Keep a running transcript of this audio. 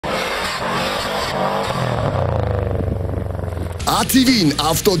AutoDrive-ին,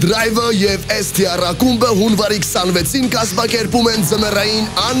 AutoDrive-ը և STR ակումբը հունվարի 26-ին կազմակերպում են ձմեռային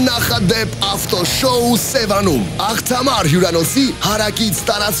աննախադեպ ավտոշոու Սևանում, Ախթամար հյուրանոցի հարակից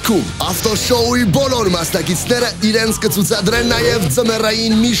տարածքում։ Ավտոշոուի բոլոր մասնակիցները իրենց կցուցադրեն նաև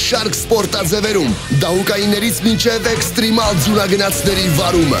ձմեռային մի շարք սպորտաձևերում, դահուկայիններից մինչև էքստրիմալ ձյունագնացների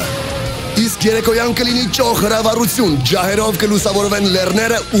վարումը։ Իսկ երեկոյան կլինի ճոխ հրավառություն, ջահերով կլուսավորվեն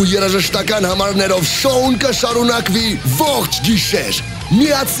լեռները ու երաժշտական համարներով շոուն կշարունակվի ողջ գիշեր։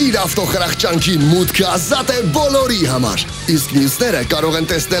 Միացիր ավտոխրախճանքին, մուտքը ազատ է բոլորի համար։ Իսկ մյուսները կարող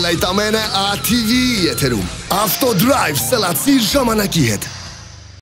են տեսնել այդ ամենը AutoDrive եթերում։ AutoDrive սլացիր ժամանակի հետ։